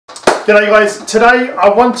G'day guys, today I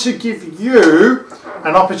want to give you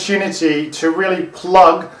an opportunity to really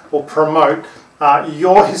plug or promote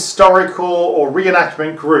your historical or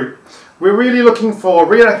reenactment group. We're really looking for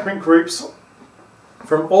reenactment groups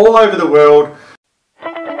from all over the world.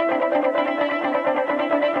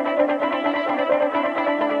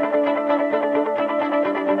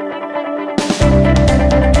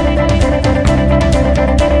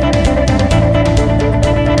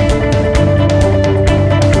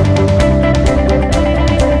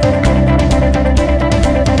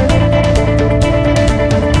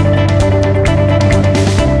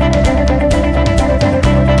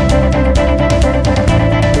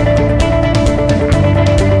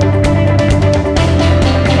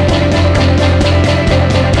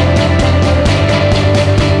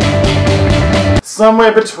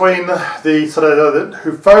 Somewhere between the sort of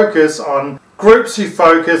who focus on groups who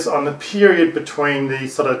focus on the period between the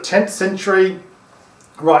sort of 10th century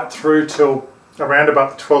right through till around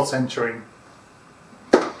about the 12th century.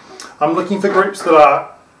 I'm looking for groups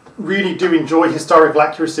that really do enjoy historical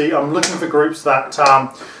accuracy. I'm looking for groups that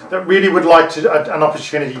that really would like an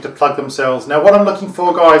opportunity to plug themselves. Now what I'm looking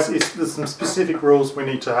for, guys, is there's some specific rules we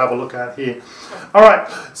need to have a look at here. Alright,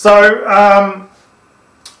 so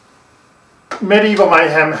Medieval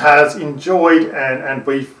Mayhem has enjoyed and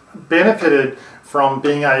we've benefited from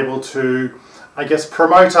being able to, I guess,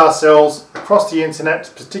 promote ourselves across the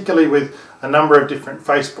internet, particularly with a number of different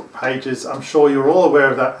Facebook pages. I'm sure you're all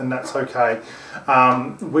aware of that, and that's okay.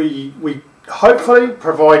 We hopefully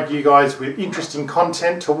provide you guys with interesting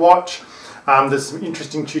content to watch. There's some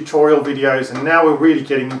interesting tutorial videos, and now we're really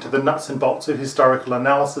getting into the nuts and bolts of historical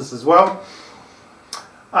analysis as well.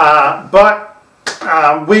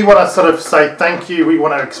 We want to sort of say thank you, we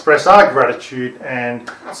want to express our gratitude, and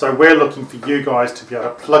so we're looking for you guys to be able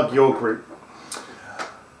to plug your group.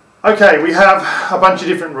 Okay, we have a bunch of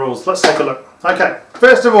different rules. Let's take a look. Okay,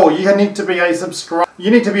 first of all, you need to be a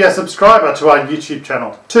subscriber to our YouTube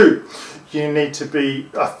channel. 2, you need to be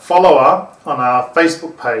a follower on our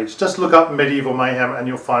Facebook page. Just look up Medieval Mayhem and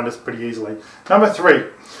you'll find us pretty easily. Number 3,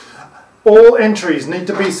 all entries need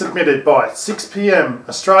to be submitted by 6 PM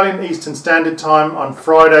Australian Eastern Standard Time on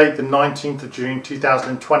Friday the 19th of June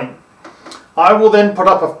 2020. I will then put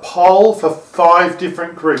up a poll for 5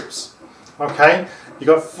 different groups. Okay, you've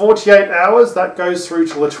got 48 hours, that goes through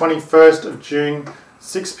till the 21st of June,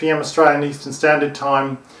 6 PM Australian Eastern Standard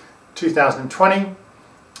Time 2020.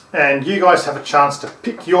 And you guys have a chance to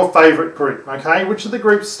pick your favourite group, okay? Which of the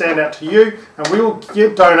groups stand out to you, and we will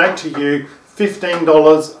donate to you $15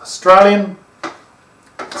 Australian.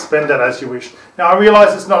 Spend that as you wish. Now I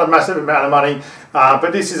realise it's not a massive amount of money,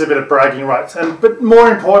 but this is a bit of bragging rights. But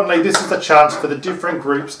more importantly, this is a chance for the different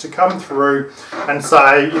groups to come through and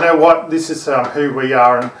say, you know what, this is who we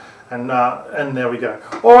are, and there we go.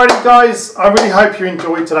 Alrighty guys, I really hope you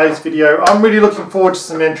enjoyed today's video. I'm really looking forward to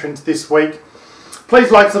some entrants this week.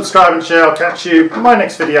 Please like, subscribe and share. I'll catch you in my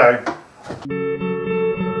next video.